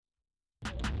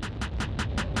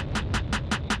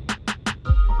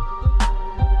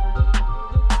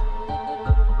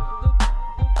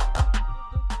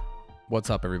What's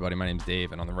up, everybody? My name's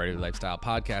Dave, and on the Writer Lifestyle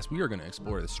Podcast, we are going to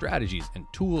explore the strategies and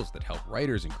tools that help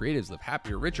writers and creatives live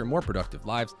happier, richer, more productive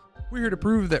lives. We're here to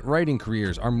prove that writing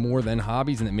careers are more than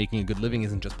hobbies and that making a good living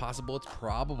isn't just possible, it's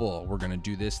probable. We're going to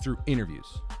do this through interviews,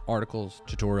 articles,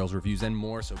 tutorials, reviews, and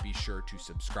more, so be sure to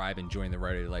subscribe and join the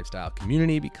Writer Lifestyle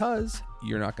community because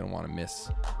you're not going to want to miss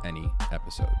any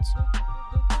episodes.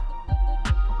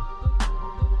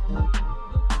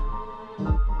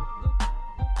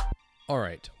 All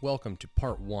right, welcome to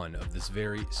part one of this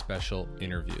very special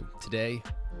interview. Today,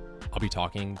 I'll be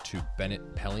talking to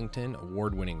Bennett Pellington,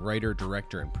 award-winning writer,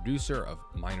 director, and producer of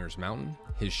Miner's Mountain.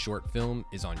 His short film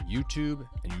is on YouTube,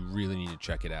 and you really need to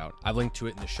check it out. I've linked to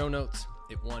it in the show notes.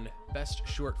 It won Best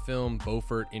Short Film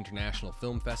Beaufort International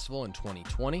Film Festival in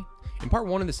 2020. In part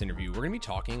one of this interview, we're going to be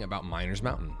talking about Miner's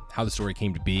Mountain, how the story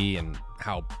came to be, and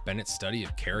how Bennett's study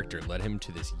of character led him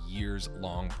to this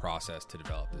years-long process to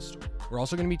develop this story. We're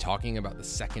also going to be talking about the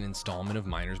second installment of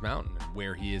Miner's Mountain and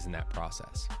where he is in that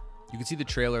process. You can see the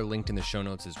trailer linked in the show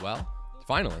notes as well.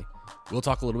 Finally, we'll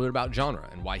talk a little bit about genre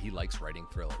and why he likes writing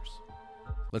thrillers.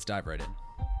 Let's dive right in.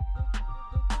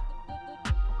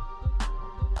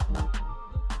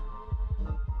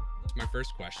 My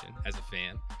first question as a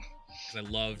fan, because I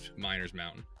loved Miner's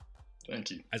Mountain.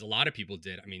 Thank you. As a lot of people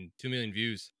did. I mean, 2 million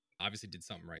views obviously did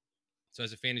something right. So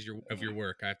as a fan of your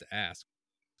work, I have to ask,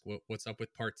 what's up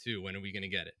with part two? When are we going to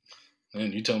get it?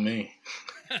 Man, you tell me.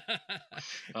 I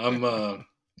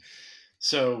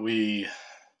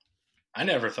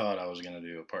never thought I was going to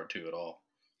do a part two at all.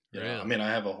 You know, I mean,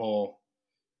 I have a whole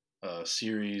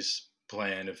series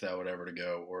planned if that would ever to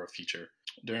go, or a feature.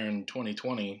 During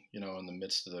 2020, you know, in the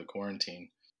midst of the quarantine,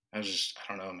 I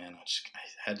don't know, man. I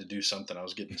had to do something. I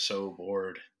was getting so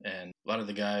bored, and a lot of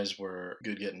the guys were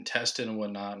good getting tested and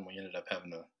whatnot, and we ended up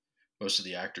having most of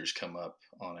the actors come up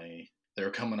they were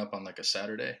coming up on like a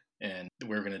Saturday, and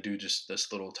we were going to do just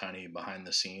this little tiny behind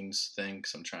the scenes thing,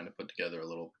 because I'm trying to put together a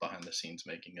little behind the scenes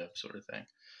making of sort of thing.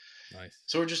 Nice.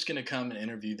 So we're just going to come and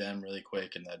interview them really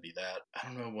quick, and that'd be that. I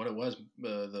don't know what it was.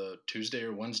 The Tuesday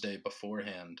or Wednesday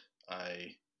beforehand,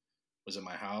 I was at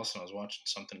my house and I was watching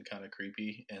something kind of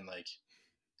creepy, and like,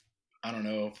 I don't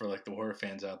know, for like the horror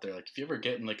fans out there, like if you ever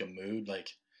get in like a mood, like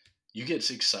you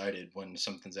get excited when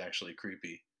something's actually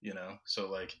creepy, you know? So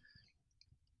like,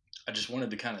 I just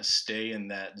wanted to kind of stay in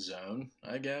that zone,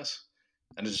 I guess.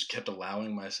 And I just kept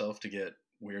allowing myself to get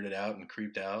weirded out and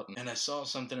creeped out. And I saw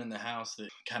something in the house that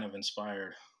kind of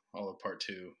inspired all of part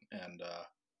two. And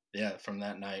yeah, from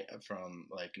that night, from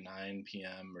like 9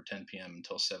 p.m. or 10 p.m.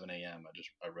 until 7 a.m.,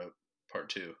 I wrote part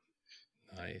two.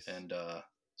 Nice. And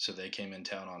so they came in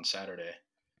town on Saturday,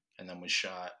 and then we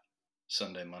shot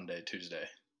Sunday, Monday, Tuesday.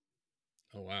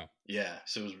 Oh, wow. Yeah,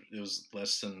 so it was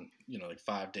less than, like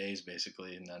 5 days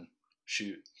basically, and then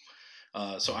shoot.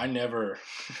 So I never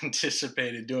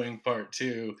anticipated doing part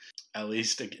two, at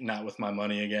least not with my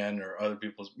money again or other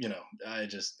people's,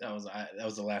 that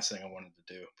was the last thing I wanted to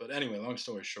do. But anyway, long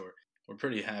story short, we're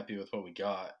pretty happy with what we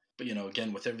got. But,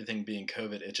 again, with everything being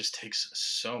COVID, it just takes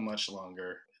so much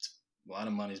longer. It's a lot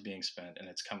of money's being spent, and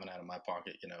it's coming out of my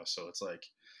pocket, so it's like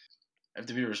I have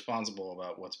to be responsible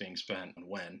about what's being spent and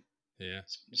when. Yeah.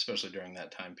 Especially during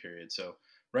that time period. So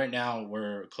right now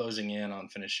we're closing in on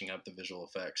finishing up the visual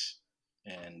effects,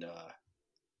 and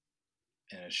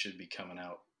it should be coming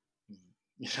out.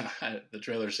 The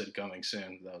trailer said coming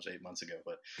soon. That was 8 months ago,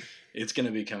 but it's going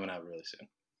to be coming out really soon.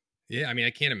 Yeah. I mean,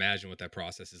 I can't imagine what that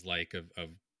process is like of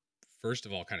first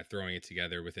of all, kind of throwing it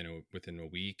together within a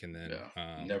week, and then,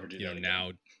 never do that again.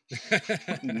 Now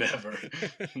never do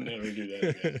that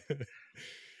again.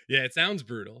 Yeah, it sounds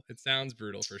brutal. It sounds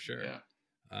brutal for sure. Yeah.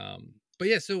 But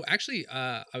yeah, so actually,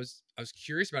 I was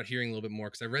curious about hearing a little bit more,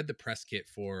 because I read the press kit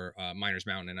for Miner's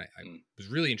Mountain, and I was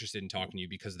really interested in talking to you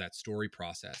because of that story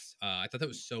process. I thought that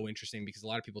was so interesting, because a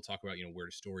lot of people talk about, where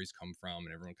do stories come from,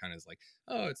 and everyone kind of is like,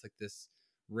 oh, it's like this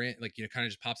rant, like, kind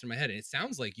of just pops in my head. And it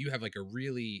sounds like you have like a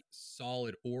really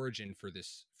solid origin for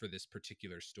this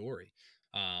particular story.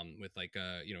 With like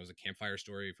it was a campfire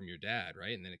story from your dad,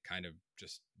 right? And then it kind of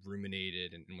just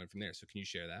ruminated and went from there. So can you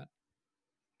share that?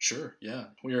 Sure. Yeah.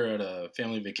 We were at a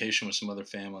family vacation with some other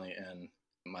family, and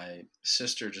my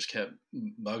sister just kept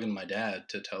bugging my dad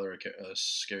to tell her a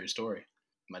scary story.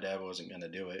 My dad wasn't going to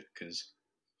do it because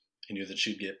he knew that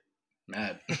she'd get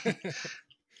mad.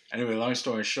 Anyway, long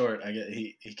story short,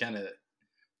 he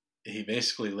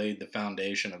basically laid the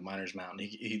foundation of Miner's Mountain.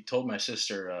 He told my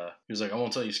sister, he was like, I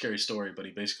won't tell you a scary story, but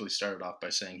he basically started off by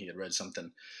saying he had read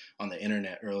something on the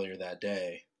internet earlier that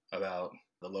day about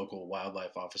the local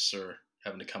wildlife officer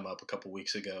having to come up a couple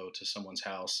weeks ago to someone's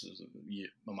house,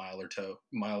 a mile or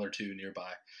two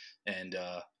nearby, and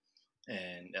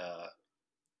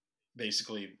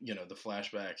basically, the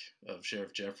flashback of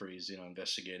Sheriff Jeffries,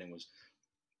 investigating was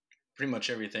pretty much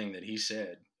everything that he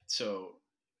said. So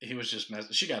he was just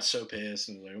she got so pissed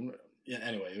and like, yeah.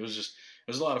 Anyway, it was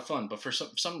a lot of fun. But for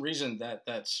some reason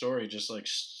that story just like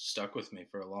stuck with me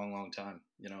for a long, long time.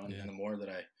 And, Yeah. the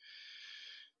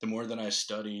more that I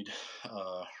studied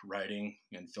writing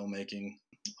and filmmaking,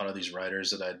 a lot of these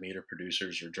writers that I'd meet or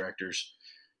producers or directors,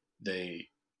 they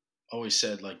always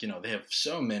said like, they have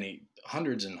so many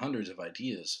hundreds and hundreds of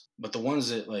ideas, but the ones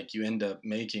that like you end up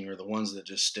making are the ones that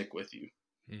just stick with you.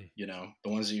 Mm. The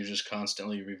ones that you're just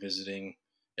constantly revisiting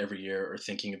every year or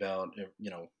thinking about,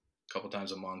 a couple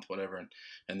times a month, whatever.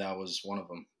 And that was one of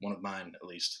them, one of mine, at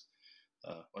least.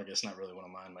 Well, I guess not really one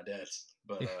of mine, my dad's,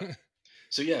 but,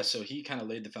 so yeah, so he kind of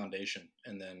laid the foundation.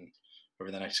 And then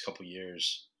over the next couple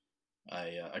years,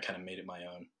 I kind of made it my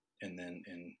own. And then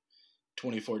in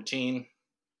 2014,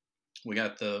 we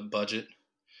got the budget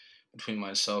between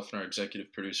myself and our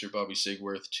executive producer, Bobby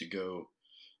Sigworth, to go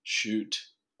shoot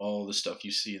all the stuff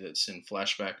you see that's in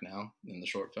flashback now in the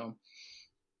short film.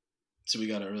 So we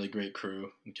got a really great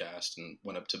crew and cast and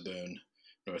went up to Boone,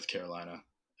 North Carolina,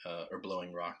 or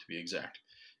Blowing Rock to be exact.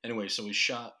 Anyway, so we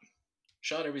shot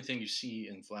everything you see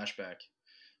in flashback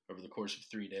over the course of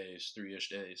 3 days, 3-ish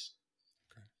days.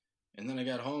 Okay. And then I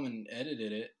got home and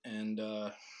edited it, and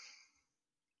I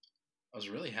was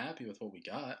really happy with what we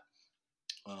got.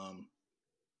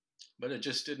 But it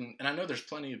just didn't. And I know there's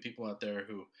plenty of people out there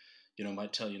who,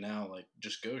 might tell you now, like,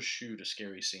 just go shoot a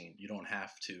scary scene. You don't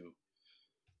have to,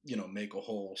 make a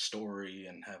whole story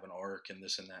and have an arc and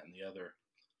this and that and the other.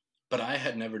 But I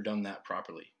had never done that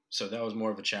properly. So that was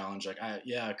more of a challenge. Like,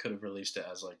 I could have released it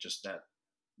as like just that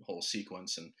whole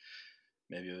sequence and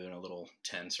maybe been a little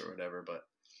tense or whatever. But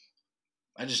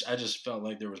I just felt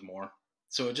like there was more.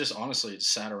 So it just honestly it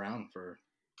sat around for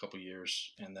a couple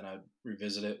years, and then I'd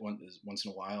revisit it once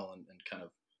in a while and kind of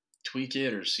tweak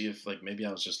it or see if like maybe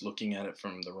I was just looking at it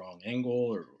from the wrong angle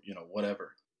or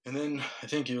whatever. And then I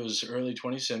think it was early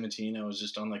 2017. I was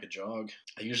just on like a jog.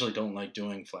 I usually don't like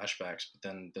doing flashbacks, but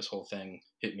then this whole thing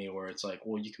hit me where it's like,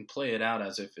 well, you can play it out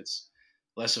as if it's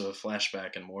less of a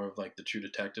flashback and more of like the True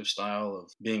Detective style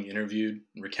of being interviewed,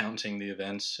 recounting the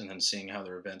events, and then seeing how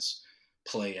their events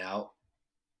play out,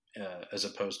 as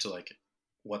opposed to like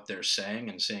what they're saying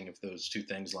and seeing if those two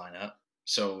things line up.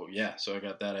 So yeah, so I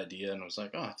got that idea and was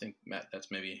like, oh, I think Matt, that's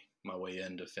maybe my way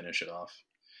in to finish it off.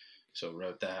 So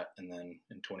wrote that, and then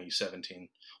in 2017,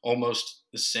 almost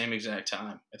the same exact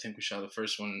time. I think we shot the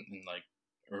first one in like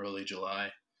early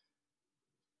July.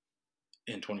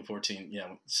 In 2014,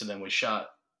 yeah. So then we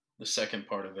shot the second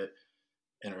part of it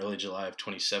in early July of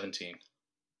 2017,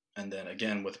 and then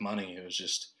again with money,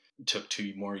 it took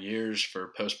 2 more years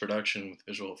for post-production with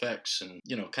visual effects and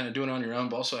kind of doing it on your own.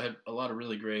 But also I had a lot of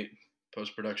really great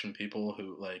post-production people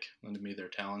who like lended me their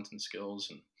talents and skills,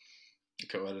 and the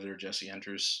co-editor Jesse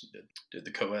Enters did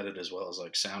the co-edit as well as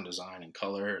like sound design and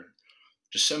color and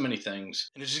just so many things.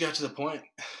 And it just got to the point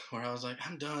where I was like,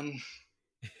 I'm done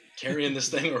carrying this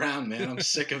thing around, man. I'm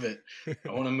sick of it.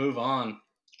 I want to move on.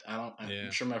 I'm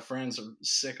sure my friends are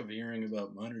sick of hearing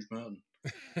about Miners Mountain.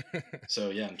 So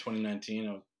yeah, in 2019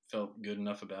 I felt good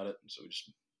enough about it, so we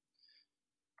just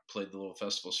played the little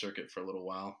festival circuit for a little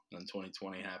while, and then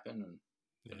 2020 happened, and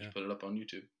I just put it up on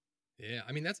YouTube. Yeah,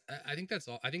 I mean I think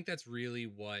that's really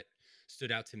what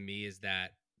stood out to me is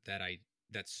that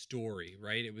story,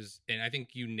 right? It was, and I think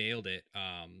you nailed it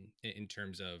in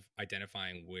terms of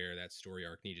identifying where that story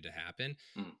arc needed to happen.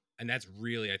 And that's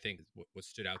really, I think, what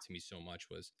stood out to me so much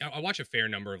was I watch a fair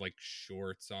number of like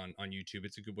shorts on YouTube.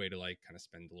 It's a good way to like kind of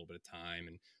spend a little bit of time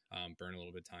and burn a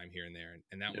little bit of time here and there.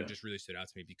 And that one just really stood out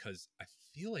to me because I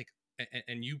feel like,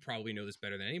 and you probably know this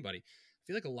better than anybody, I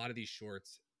feel like a lot of these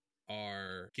shorts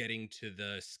are getting to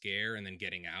the scare and then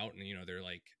getting out, and they're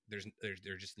like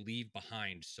they're just leave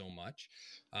behind so much,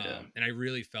 and I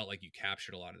really felt like you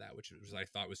captured a lot of that, which was I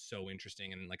thought was so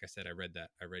interesting. And like I said, I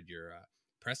read your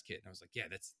press kit and I was like, yeah,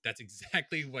 that's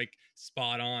exactly like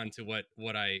spot on to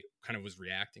what I kind of was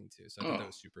reacting to. So I thought that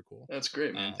was super cool. That's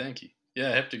great, man. Thank you. Yeah,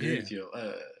 I have to agree with you.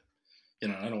 I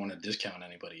don't want to discount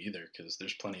anybody either, because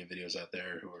there's plenty of videos out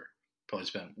there who are probably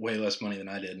spent way less money than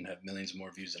I did and have millions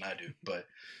more views than I do, but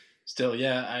still,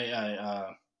 yeah,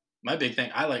 I my big thing,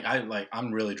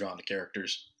 I'm really drawn to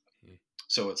characters.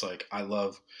 So it's like, I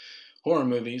love horror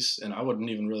movies, and I wouldn't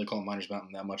even really call Miners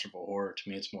Mountain that much of a horror. To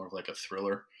me, it's more of like a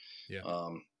thriller. Yeah.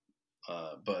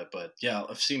 But yeah,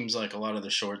 it seems like a lot of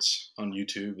the shorts on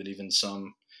YouTube and even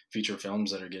some feature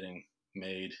films that are getting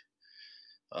made,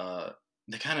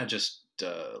 they kind of just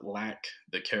lack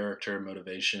the character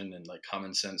motivation and like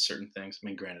common sense, certain things. I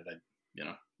mean, granted,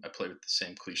 I play with the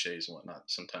same cliches and whatnot.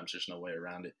 Sometimes there's no way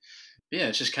around it. But yeah,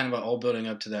 it's just kind of all building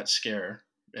up to that scare,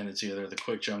 and it's either the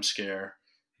quick jump scare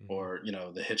or, you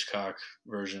know, the Hitchcock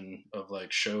version of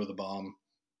like show the bomb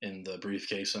in the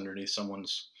briefcase underneath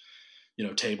someone's, you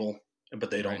know, table, but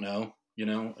they don't know, you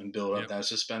know, and build up that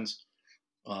suspense,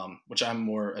 which I'm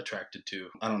more attracted to.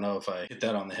 I don't know if I hit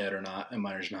that on the head or not in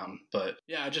Miners Mountain, but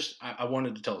yeah, I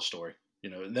wanted to tell a story. You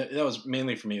know, that was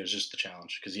mainly for me. It was just the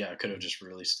challenge because I could have just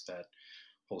released that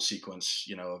whole sequence,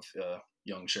 you know, of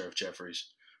young Sheriff Jeffries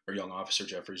or young Officer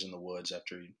Jeffries in the woods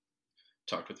after he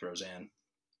talked with Roseanne,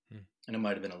 and it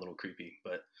might have been a little creepy,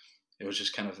 but it was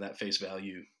just kind of that face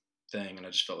value thing, and I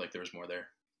just felt like there was more there.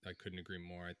 I couldn't agree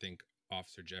more. I think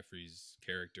Officer Jeffries'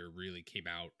 character really came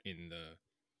out in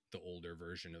the older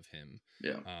version of him,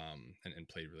 and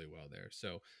played really well there.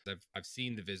 So I've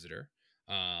seen The Visitor,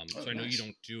 so I know you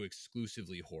don't do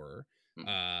exclusively horror.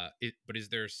 But is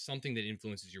there something that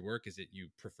influences your work? Is it you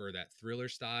prefer that thriller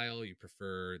style? You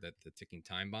prefer the ticking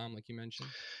time bomb, like you mentioned?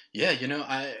 Yeah, you know,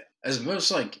 as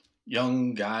most like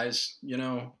young guys, you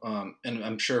know, and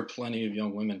I'm sure plenty of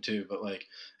young women too, but like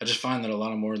I just find that a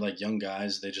lot of more like young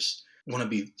guys, they just want to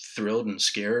be thrilled and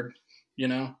scared, you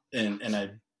know, and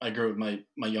I grew up with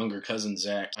my younger cousin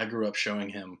Zach. I grew up showing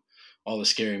him all the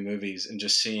scary movies and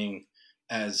just seeing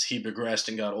as he progressed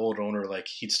and got older, like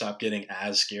he'd stop getting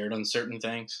as scared on certain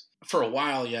things. For a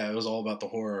while, yeah, it was all about the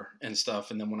horror and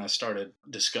stuff. And then when I started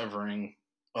discovering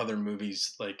other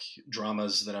movies, like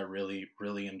dramas that I really,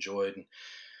 really enjoyed, and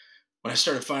when I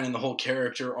started finding the whole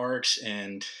character arcs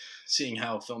and seeing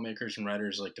how filmmakers and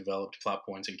writers like developed plot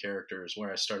points and characters,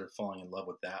 where I started falling in love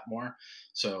with that more.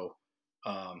 So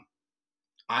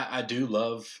I do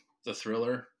love the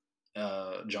thriller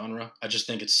genre. I just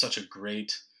think it's such a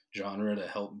great genre to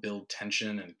help build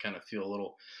tension and kind of feel a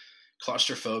little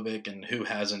claustrophobic, and who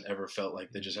hasn't ever felt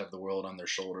like they just have the world on their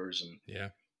shoulders, and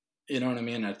you know what I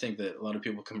mean? I think that a lot of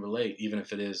people can relate, even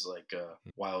if it is like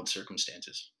wild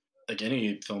circumstances. Like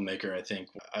any filmmaker, I think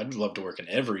I'd love to work in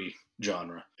every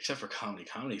genre except for comedy.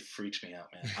 Comedy freaks me out,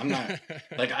 man. I'm not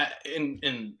like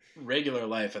in regular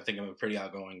life, I think I'm a pretty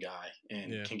outgoing guy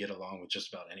and can get along with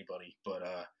just about anybody, but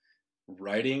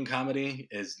writing comedy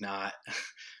is not.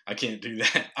 I can't do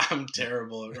that. I'm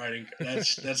terrible at writing.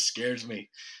 That scares me.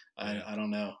 I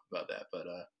don't know about that, but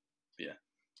yeah.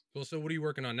 Well, so what are you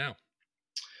working on now?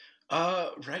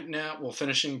 Right now, well,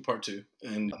 finishing part 2,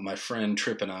 and my friend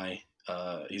Tripp and I,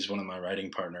 he's one of my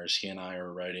writing partners. He and I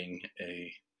are writing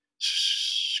a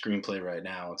screenplay right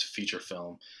now. It's a feature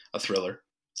film, a thriller.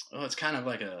 Oh, it's kind of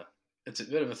like it's a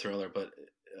bit of a thriller, but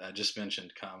I just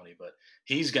mentioned comedy, but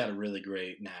he's got a really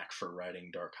great knack for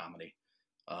writing dark comedy.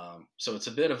 So it's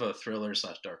a bit of a thriller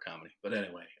 / dark comedy, but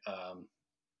anyway,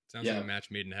 sounds like a match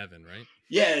made in heaven, right?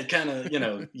 Yeah, it kind of, you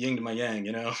know, yin to my yang,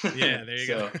 you know? Yeah, there you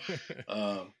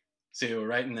go. So we're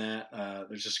writing that.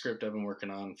 There's a script I've been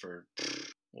working on for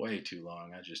way too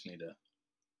long. I just need to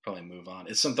probably move on.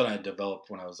 It's something I developed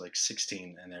when I was like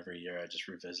 16, and every year I just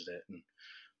revisit it and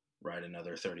write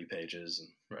another 30 pages and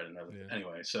write another. Yeah.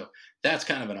 Anyway, so that's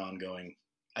kind of an ongoing.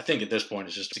 I think at this point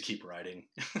it's just to keep writing.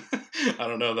 I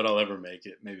don't know that I'll ever make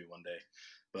it. Maybe one day.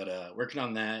 But working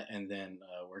on that, and then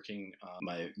working on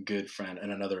my good friend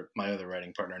and my other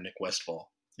writing partner, Nick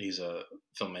Westfall. He's a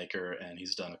filmmaker, and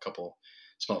he's done a couple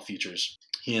small features.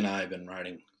 He and I have been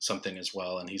writing something as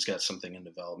well, and he's got something in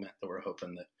development that we're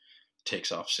hoping that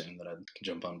takes off soon that I can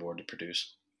jump on board to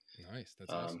produce. Nice,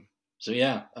 that's awesome. So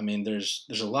yeah, I mean, there's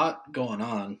a lot going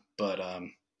on, but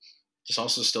just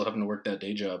also still having to work that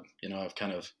day job. You know, I've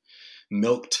kind of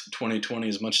milked 2020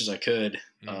 as much as I could.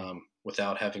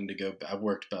 Without having to go. I've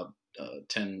worked about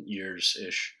 10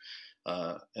 years-ish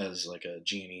as like a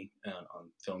genie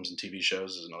on films and TV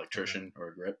shows as an electrician or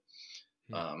a grip.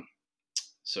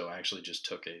 So I actually just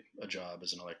took a job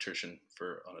as an electrician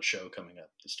on a show coming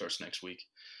up that starts next week,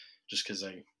 just because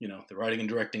the writing and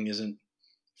directing isn't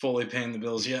fully paying the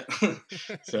bills yet.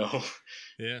 So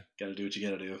got to do what you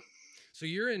got to do. So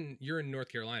you're in North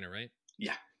Carolina, right?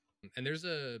 Yeah. And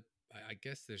I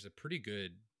guess there's a pretty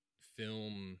good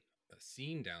film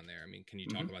scene down there. I mean, can you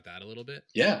talk about that a little bit?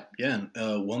 Yeah. In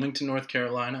Wilmington, North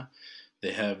Carolina,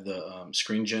 they have the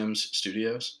Screen Gems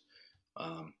Studios,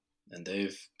 and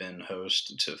they've been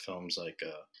host to films like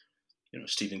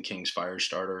Stephen King's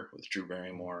Firestarter with Drew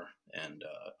Barrymore, and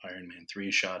Iron Man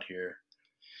 3 shot here,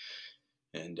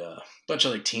 and a bunch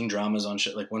of like teen dramas on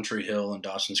shit like One Tree Hill and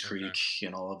Dawson's Creek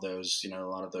and all of those. A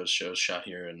lot of those shows shot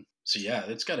here, and so yeah,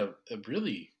 it's got a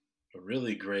really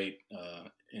great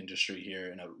industry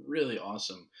here, and a really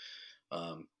awesome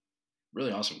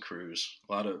crews.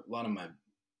 A lot of my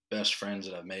best friends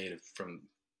that I've made from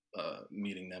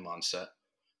meeting them on set.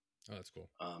 Oh, that's cool.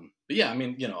 But yeah, I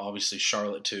mean, obviously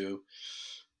Charlotte too.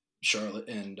 Charlotte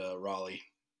and Raleigh,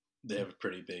 they have a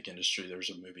pretty big industry.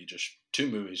 There's two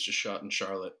movies just shot in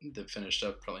Charlotte that finished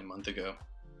up probably a month ago,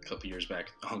 a couple years back.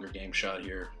 The Hunger Games shot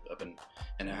here up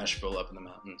in Asheville, up in the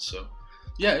mountains. So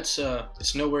yeah,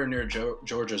 it's nowhere near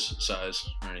Georgia's size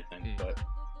or anything, but.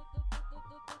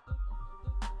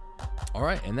 All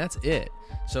right, and that's it.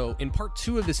 So in part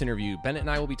 2 of this interview, Bennett and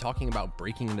I will be talking about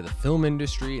breaking into the film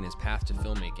industry and his path to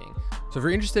filmmaking. So if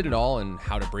you're interested at all in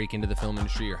how to break into the film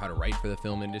industry or how to write for the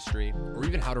film industry, or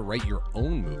even how to write your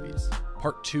own movies,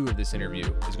 part 2 of this interview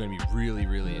is going to be really,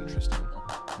 really interesting.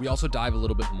 We also dive a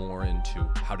little bit more into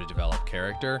how to develop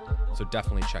character, so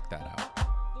definitely check that out.